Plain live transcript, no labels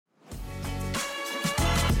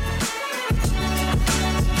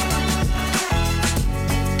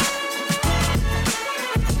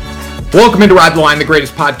Welcome into Ride the Line, the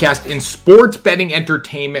greatest podcast in sports betting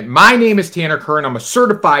entertainment. My name is Tanner Kern. I'm a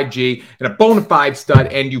certified G and a bona fide stud,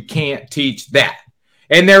 and you can't teach that.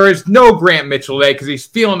 And there is no Grant Mitchell today because he's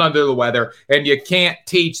feeling under the weather, and you can't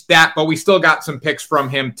teach that, but we still got some picks from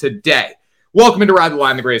him today. Welcome into Ride the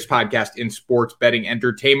Line, the greatest podcast in sports betting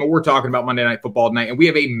entertainment. We're talking about Monday Night Football tonight, and we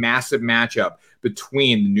have a massive matchup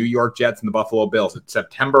between the New York Jets and the Buffalo Bills. It's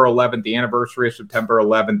September 11th, the anniversary of September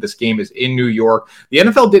 11th. This game is in New York. The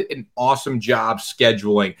NFL did an awesome job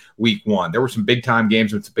scheduling week one. There were some big-time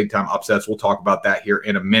games and some big-time upsets. We'll talk about that here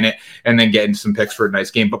in a minute and then get into some picks for a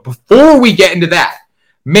nice game. But before we get into that,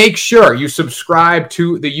 make sure you subscribe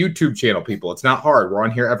to the YouTube channel, people. It's not hard. We're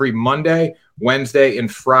on here every Monday, Wednesday,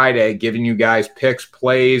 and Friday, giving you guys picks,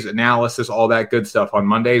 plays, analysis, all that good stuff. On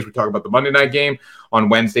Mondays, we talk about the Monday night game. On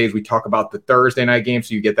Wednesdays, we talk about the Thursday night game,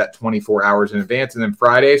 so you get that 24 hours in advance. And then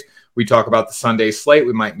Fridays, we talk about the Sunday slate.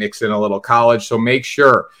 We might mix in a little college. So make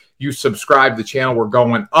sure you subscribe to the channel. We're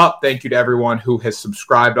going up. Thank you to everyone who has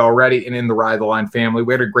subscribed already and in the Ride the Line family.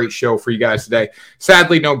 We had a great show for you guys today.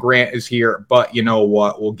 Sadly, no Grant is here, but you know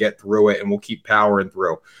what? We'll get through it, and we'll keep powering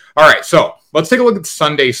through. All right, so let's take a look at the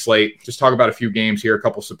Sunday slate. Just talk about a few games here, a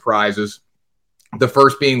couple surprises. The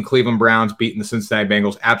first being Cleveland Browns beating the Cincinnati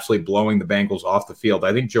Bengals, absolutely blowing the Bengals off the field.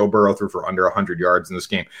 I think Joe Burrow threw for under 100 yards in this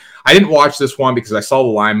game. I didn't watch this one because I saw the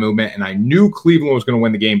line movement, and I knew Cleveland was going to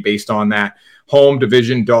win the game based on that. Home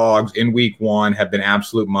division dogs in week one have been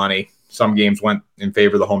absolute money. Some games went in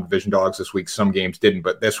favor of the home division dogs this week. Some games didn't,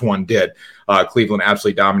 but this one did. Cleveland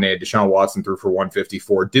absolutely dominated. Deshaun Watson threw for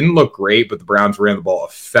 154. Didn't look great, but the Browns ran the ball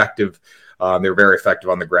effective. They were very effective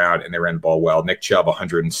on the ground, and they ran the ball well. Nick Chubb,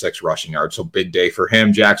 106 rushing yards, so big day for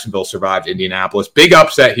him. Jacksonville survived Indianapolis. Big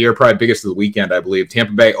upset here, probably biggest of the weekend, I believe.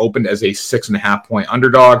 Tampa Bay opened as a 6.5-point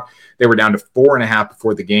underdog. They were down to 4.5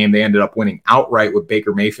 before the game. They ended up winning outright with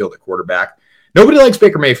Baker Mayfield at quarterback. Nobody likes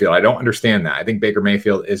Baker Mayfield. I don't understand that. I think Baker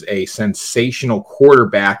Mayfield is a sensational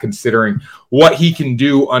quarterback considering what he can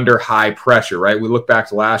do under high pressure, right? We look back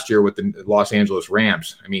to last year with the Los Angeles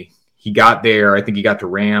Rams. I mean, he got there. I think he got to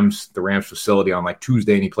the Rams facility on like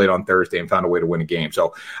Tuesday, and he played on Thursday and found a way to win a game.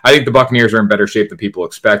 So I think the Buccaneers are in better shape than people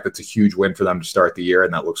expect. That's a huge win for them to start the year,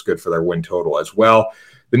 and that looks good for their win total as well.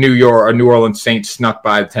 The New Orleans Saints snuck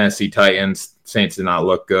by the Tennessee Titans. Saints did not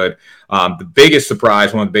look good. The biggest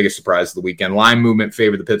surprise, one of the biggest surprises of the weekend, line movement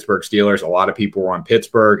favored the Pittsburgh Steelers. A lot of people were on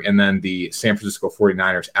Pittsburgh, and then the San Francisco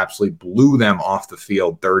 49ers absolutely blew them off the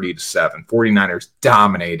field 30-7. 49ers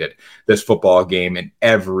dominated this football game in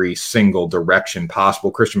every single direction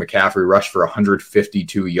possible. Christian McCaffrey rushed for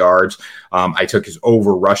 152 yards. I took his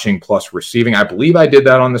over rushing plus receiving. I believe I did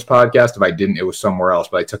that on this podcast. If I didn't, it was somewhere else,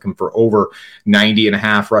 but I took him for over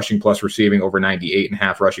 90.5 rushing plus receiving, over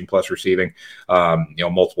 98.5 rushing plus receiving.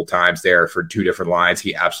 Multiple times there for two different lines.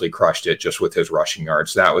 He absolutely crushed it just with his rushing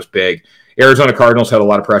yards. So that was big. Arizona Cardinals had a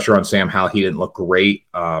lot of pressure on Sam Howell. He didn't look great,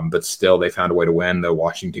 but still they found a way to win. The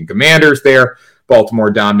Washington Commanders there.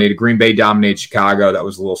 Baltimore dominated. Green Bay dominated Chicago. That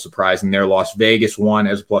was a little surprising there. Las Vegas won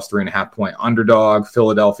as a plus 3.5-point underdog.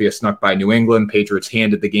 Philadelphia snuck by New England. Patriots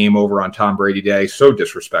handed the game over on Tom Brady Day. So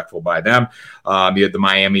disrespectful by them. You had the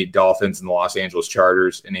Miami Dolphins and the Los Angeles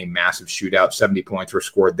Chargers in a massive shootout. 70 points were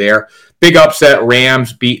scored there. Big upset.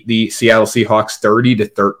 Rams beat the Seattle Seahawks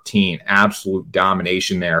 30-13. Absolute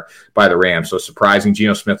domination there by the Rams. So surprising.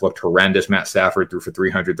 Geno Smith looked horrendous. Matt Stafford threw for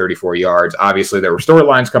 334 yards. Obviously, there were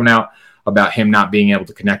storylines coming out about him not being able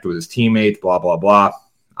to connect with his teammates, blah, blah, blah.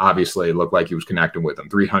 Obviously, it looked like he was connecting with them.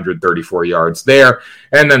 334 yards there.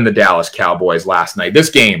 And then the Dallas Cowboys last night.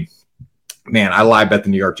 This game, man, I live bet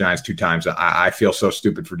the New York Giants 2 times. I feel so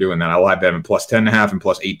stupid for doing that. I live bet him plus 10.5 and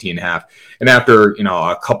plus 18.5. And after,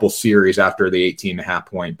 a couple series after the 18.5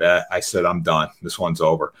 point bet, I said, I'm done. This one's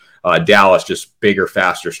over. Dallas just bigger,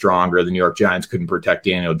 faster, stronger. The New York Giants couldn't protect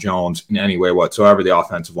Daniel Jones in any way whatsoever. The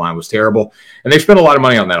offensive line was terrible. And they spent a lot of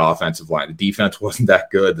money on that offensive line. The defense wasn't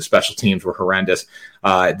that good. The special teams were horrendous.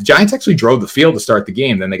 The Giants actually drove the field to start the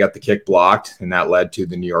game. Then they got the kick blocked, and that led to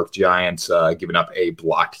the New York Giants giving up a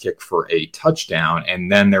blocked kick for a touchdown.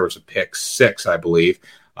 And then there was a pick 6, I believe.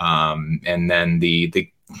 And then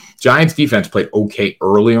the Giants defense played okay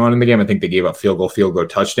early on in the game. I think they gave up field goal,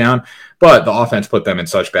 touchdown. But the offense put them in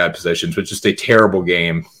such bad positions. It was just a terrible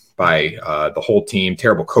game by the whole team.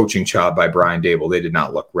 Terrible coaching job by Brian Daboll. They did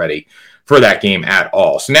not look ready for that game at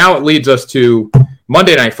all. So now it leads us to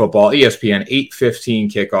Monday Night Football, ESPN, 8:15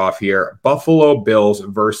 kickoff here. Buffalo Bills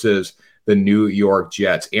versus the the New York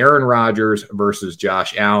Jets. Aaron Rodgers versus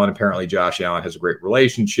Josh Allen. Apparently, Josh Allen has a great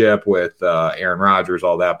relationship with Aaron Rodgers,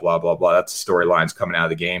 all that, blah, blah, blah. That's the storylines coming out of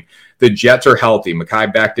the game. The Jets are healthy.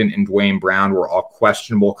 Mekhi Becton and Dwayne Brown were all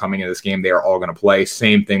questionable coming into this game. They are all going to play.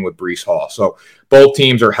 Same thing with Breece Hall. So both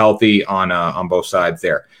teams are healthy on both sides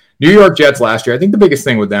there. New York Jets last year, I think the biggest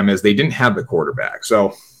thing with them is they didn't have the quarterback.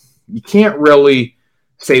 So you can't really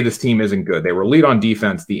say this team isn't good. They were lead on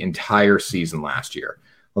defense the entire season last year.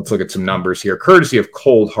 Let's look at some numbers here, courtesy of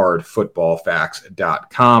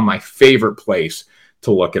coldhardfootballfacts.com, my favorite place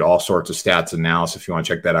to look at all sorts of stats and analysis. If you want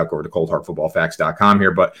to check that out, go over to coldhardfootballfacts.com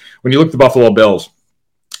here. But when you look at the Buffalo Bills,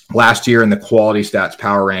 last year in the quality stats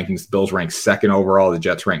power rankings, the Bills ranked second overall. The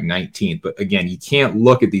Jets ranked 19th. But again, you can't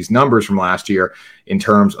look at these numbers from last year in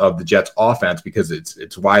terms of the Jets offense because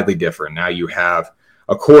it's widely different. Now you have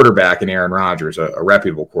a quarterback in Aaron Rodgers, a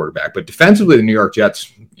reputable quarterback. But defensively, the New York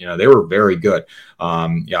Jets, they were very good.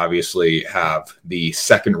 You obviously have the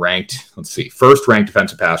first-ranked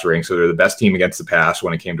defensive pass rating. So they're the best team against the pass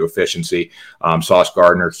when it came to efficiency. Sauce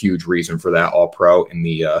Gardner, huge reason for that, all-pro in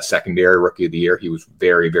the secondary rookie of the year. He was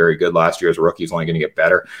very, very good last year as a rookie. He's only going to get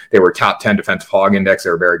better. They were top 10 defensive hog index. They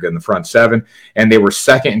were very good in the front seven. And they were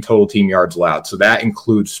second in total team yards allowed. So that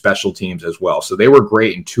includes special teams as well. So they were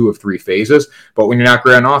great in 2 of 3 phases. But when you're not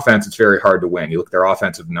great on offense, it's very hard to win. You look at their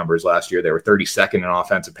offensive numbers last year. They were 32nd in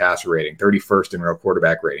offensive passer rating, 31st in real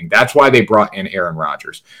quarterback rating. That's why they brought in Aaron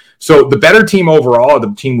Rodgers. So the better team overall,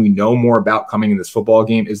 the team we know more about coming in this football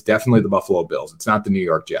game, is definitely the Buffalo Bills. It's not the New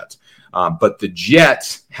York Jets. But the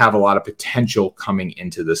Jets have a lot of potential coming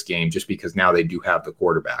into this game just because now they do have the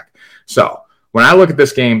quarterback. So when I look at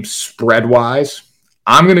this game spread-wise,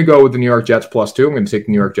 I'm going to go with the New York Jets +2. I'm going to take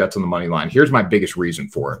the New York Jets on the money line. Here's my biggest reason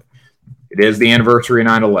for it. It is the anniversary of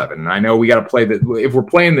 9/11, and I know we got to play that. If we're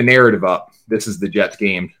playing the narrative up, this is the Jets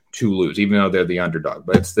game to lose, even though they're the underdog.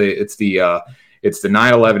 But it's the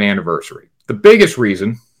 9/11 anniversary. The biggest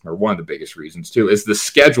reason, or one of the biggest reasons too, is the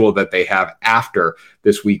schedule that they have after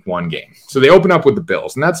this Week 1 game. So they open up with the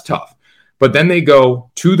Bills, and that's tough. But then they go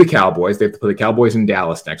to the Cowboys. They have to play the Cowboys in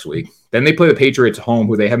Dallas next week. Then they play the Patriots at home,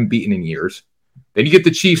 who they haven't beaten in years. Then you get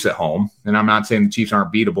the Chiefs at home, and I'm not saying the Chiefs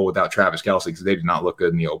aren't beatable without Travis Kelce because they did not look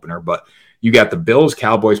good in the opener, but you got the Bills,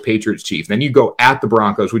 Cowboys, Patriots, Chiefs. Then you go at the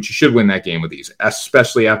Broncos, which you should win that game with these,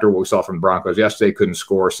 especially after what we saw from the Broncos yesterday. Couldn't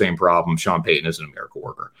score, same problem. Sean Payton isn't a miracle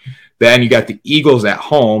worker. Then you got the Eagles at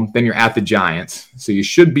home. Then you're at the Giants, so you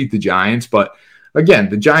should beat the Giants, but again,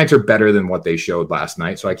 the Giants are better than what they showed last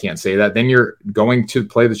night, so I can't say that. Then you're going to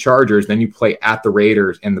play the Chargers. Then you play at the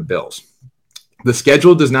Raiders and the Bills. The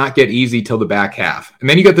schedule does not get easy till the back half. And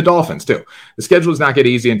then you get the Dolphins, too. The schedule does not get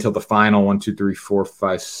easy until the final 5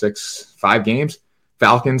 games.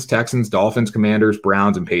 Falcons, Texans, Dolphins, Commanders,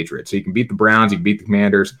 Browns, and Patriots. So you can beat the Browns, you can beat the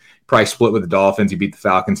Commanders, probably split with the Dolphins, you beat the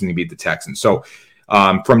Falcons, and you beat the Texans. So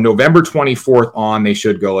from November 24th on, they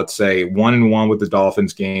should go, let's say, 1-1 with the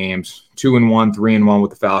Dolphins games, 2-1, 3-1 with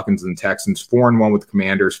the Falcons and the Texans, 4-1 with the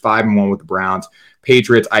Commanders, 5-1 with the Browns.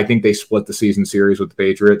 Patriots, I think they split the season series with the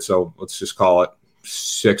Patriots, so let's just call it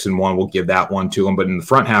 6-1. We'll give that one to them. But in the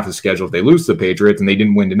front half of the schedule, if they lose to the Patriots and they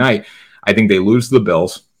didn't win tonight, I think they lose to the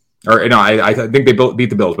Bills. Or no, I think they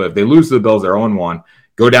beat the Bills. But if they lose to the Bills, they're 0-1.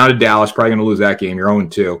 Go down to Dallas, probably going to lose that game. You're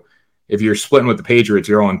 0-2. If you're splitting with the Patriots,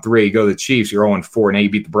 you're 0-3. You go to the Chiefs, you're 0-4. Now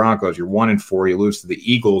you beat the Broncos, you're 1-4. You lose to the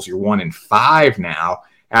Eagles, you're 1-5 now.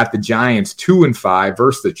 At the Giants, 2-5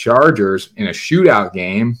 versus the Chargers in a shootout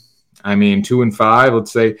game. I mean, 2-5.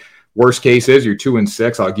 Let's say worst case is you're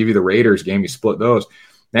 2-6. I'll give you the Raiders game. You split those.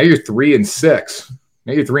 Now you're 3-6.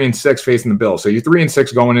 Now you're 3-6 facing the Bills. So you're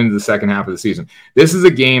 3-6 going into the second half of the season. This is a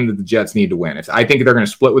game that the Jets need to win. I think they're going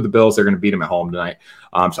to split with the Bills. They're going to beat them at home tonight.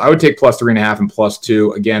 So I would take +3.5 and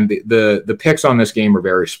 +2. Again, the picks on this game are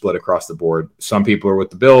very split across the board. Some people are with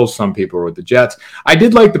the Bills. Some people are with the Jets. I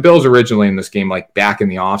did like the Bills originally in this game, like back in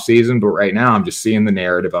the offseason. But right now I'm just seeing the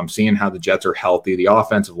narrative. I'm seeing how the Jets are healthy. The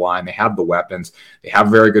offensive line, they have the weapons. They have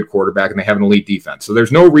a very good quarterback, and they have an elite defense. So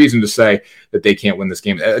there's no reason to say that they can't win this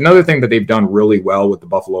game. Another thing that they've done really well with the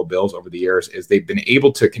Buffalo Bills over the years is they've been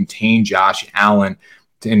able to contain Josh Allen,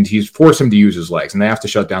 and he's forced him to use his legs, and they have to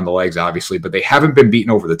shut down the legs, obviously, but they haven't been beaten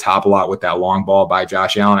over the top a lot with that long ball by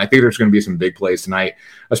Josh Allen. I think there's going to be some big plays tonight,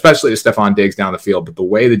 especially to Stephon Diggs down the field, but the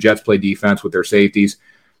way the Jets play defense with their safeties,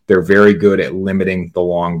 they're very good at limiting the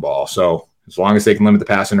long ball. So as long as they can limit the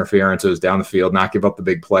pass interferences down the field, not give up the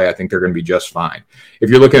big play, I think they're going to be just fine. If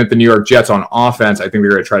you're looking at the New York Jets on offense, I think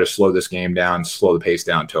they're going to try to slow this game down, slow the pace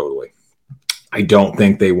down totally. I don't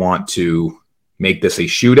think they want to make this a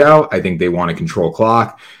shootout. I think they want to control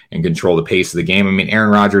clock and control the pace of the game. I mean, Aaron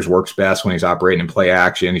Rodgers works best when he's operating in play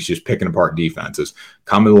action. He's just picking apart defenses,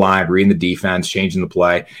 coming to the line, reading the defense, changing the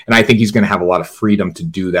play. And I think he's going to have a lot of freedom to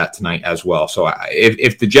do that tonight as well. So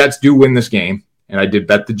if the Jets do win this game, and I did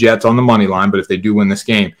bet the Jets on the money line, but if they do win this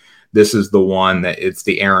game, this is the one that it's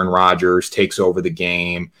the Aaron Rodgers takes over the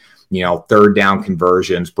game, third down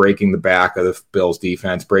conversions, breaking the back of the Bills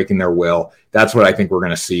defense, breaking their will. That's what I think we're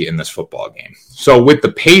going to see in this football game. So with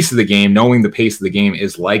the pace of the game, knowing the pace of the game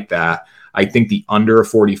is like that, I think the under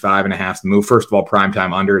 45.5 move. First of all,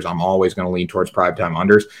 primetime unders. I'm always going to lean towards primetime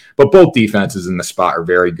unders, but both defenses in the spot are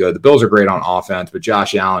very good. The Bills are great on offense, but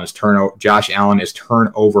Josh Allen is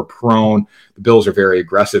turnover prone. The Bills are very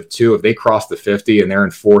aggressive too. If they cross the 50 and they're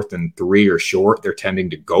in 4th and 3 or short, they're tending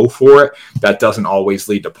to go for it. That doesn't always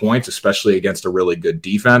lead to points, especially against a really good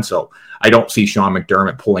defense. So I don't see Sean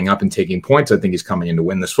McDermott pulling up and taking points. I think he's coming in to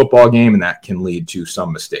win this football game, and that can lead to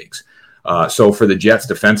some mistakes. So for the Jets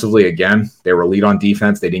defensively, again, they were elite on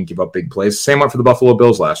defense. They didn't give up big plays. Same went for the Buffalo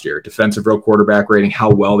Bills last year. Defensive row quarterback rating,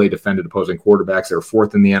 how well they defended opposing quarterbacks. They were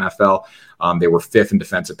 4th in the NFL. They were 5th in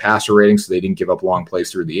defensive passer rating, so they didn't give up long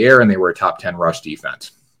plays through the air, and they were a top 10 rush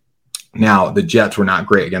defense. Now, the Jets were not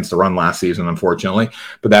great against the run last season, unfortunately,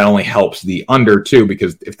 but that only helps the under too,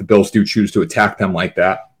 because if the Bills do choose to attack them like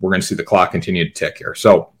that, we're going to see the clock continue to tick here.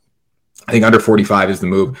 So I think under 45 is the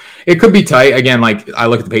move. It could be tight. Again, like I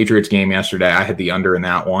look at the Patriots game yesterday. I had the under in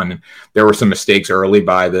that one. There were some mistakes early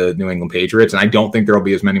by the New England Patriots, and I don't think there will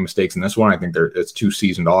be as many mistakes in this one. I think it's 2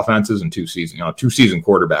 seasoned offenses and 2 seasoned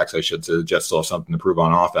quarterbacks, I should say. The Jets still have something to prove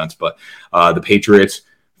on offense, but the Patriots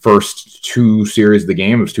first 2 series of the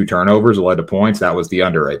game, it was 2 turnovers, it led to points. That was the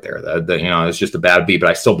under right there. It's just a bad beat, but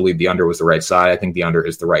I still believe the under was the right side. I think the under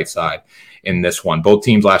is the right side in this one. Both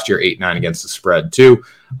teams last year 8-9 against the spread too.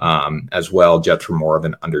 As well, Jets were more of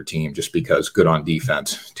an under team just because good on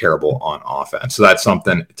defense, terrible on offense. So that's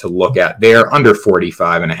something to look at there. Under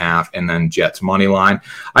 45.5, and then Jets money line.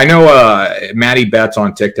 I know Matty Betts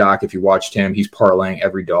on TikTok. If you watched him, he's parlaying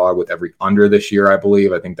every dog with every under this year, I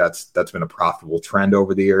believe. I think that's been a profitable trend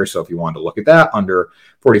over the years. So if you wanted to look at that, under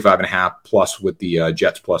 45.5 plus with the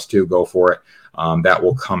Jets +2, go for it. That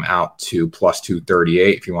will come out to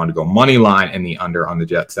 +238. If you want to go money line and the under on the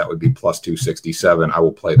Jets, that would be +267. I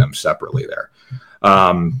will play them separately there.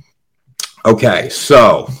 Okay,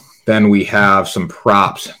 so then we have some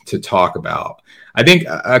props to talk about. I think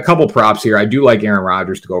a couple props here. I do like Aaron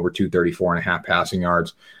Rodgers to go over 234.5 passing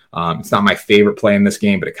yards. It's not my favorite play in this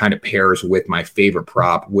game, but it kind of pairs with my favorite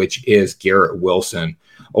prop, which is Garrett Wilson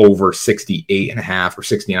over 68.5 or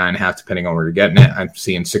 69.5, depending on where you're getting it. I'm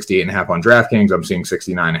seeing 68.5 on DraftKings. I'm seeing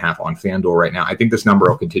 69.5 on FanDuel right now. I think this number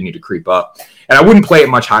will continue to creep up. And I wouldn't play it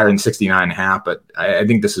much higher than 69.5, but I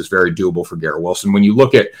think this is very doable for Garrett Wilson. When you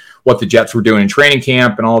look at what the Jets were doing in training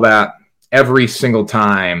camp and all that, every single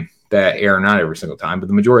time that not every single time, but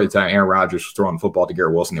the majority of the time, Aaron Rodgers was throwing the football to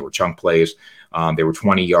Garrett Wilson. They were chunk plays. They were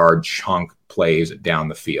 20-yard chunk plays down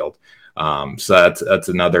the field. So that's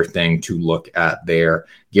another thing to look at there.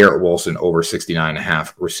 Garrett Wilson over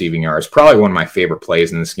 69.5 receiving yards. Probably one of my favorite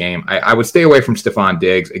plays in this game. I would stay away from Stephon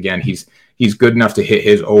Diggs. Again, he's good enough to hit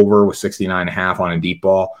his over with 69.5 on a deep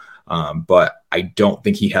ball. But I don't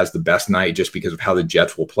think he has the best night just because of how the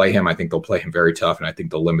Jets will play him. I think they'll play him very tough, and I think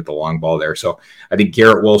they'll limit the long ball there. So I think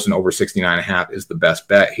Garrett Wilson over 69.5 is the best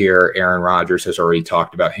bet here. Aaron Rodgers has already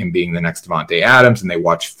talked about him being the next Davante Adams, and they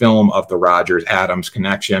watched film of the Rodgers-Adams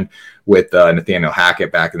connection with Nathaniel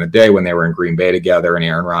Hackett back in the day when they were in Green Bay together, and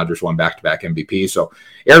Aaron Rodgers won back-to-back MVP. So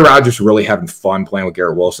Aaron Rodgers really having fun playing with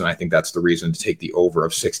Garrett Wilson. I think that's the reason to take the over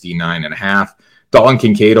of 69.5. Dalton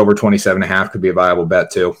Kincaid over 27.5 could be a viable bet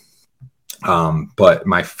too. But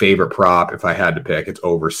my favorite prop, if I had to pick, it's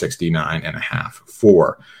over 69.5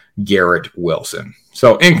 for Garrett Wilson.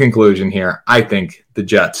 So in conclusion here, I think the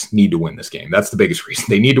Jets need to win this game. That's the biggest reason.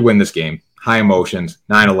 They need to win this game. High emotions,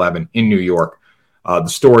 9-11 in New York. The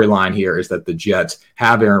storyline here is that the Jets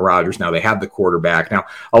have Aaron Rodgers. Now they have the quarterback. Now,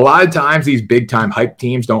 a lot of times these big-time hype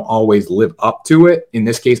teams don't always live up to it. In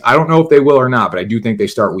this case, I don't know if they will or not, but I do think they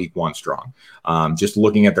start week 1 strong. Just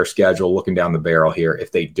looking at their schedule, looking down the barrel here,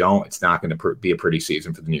 if they don't, it's not going to be a pretty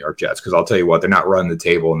season for the New York Jets, because I'll tell you what, they're not running the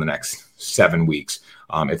table in the next 7 weeks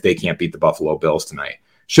if they can't beat the Buffalo Bills tonight.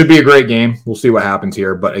 Should be a great game. We'll see what happens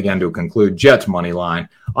here. But again, to conclude, Jets money line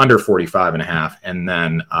under 45.5, and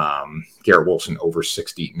then Garrett Wilson over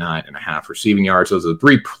 69.5 receiving yards. Those are the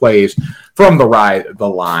 3 plays from the Ride the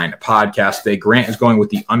Line podcast today. Grant is going with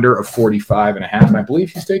the under of 45.5, and I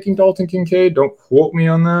believe he's taking Dalton Kincaid. Don't quote me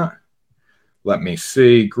on that. Let me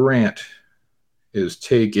see. Grant is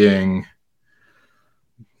taking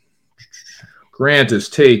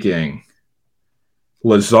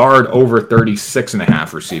Lazard over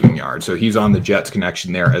 36.5 receiving yards. So he's on the Jets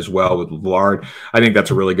connection there as well with Lazard. I think that's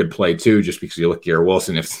a really good play too, just because you look at Garrett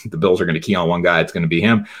Wilson. If the Bills are going to key on one guy, it's going to be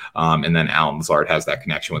him. And then Alan Lazard has that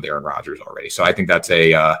connection with Aaron Rodgers already. So I think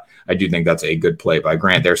I do think that's a good play by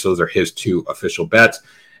Grant there. So those are his 2 official bets.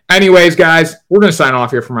 Anyways, guys, we're going to sign off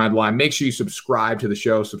here from Ride the Line. Make sure you subscribe to the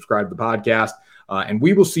show, subscribe to the podcast. And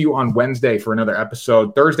we will see you on Wednesday for another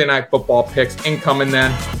episode. Thursday Night Football picks incoming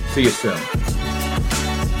then. See you soon.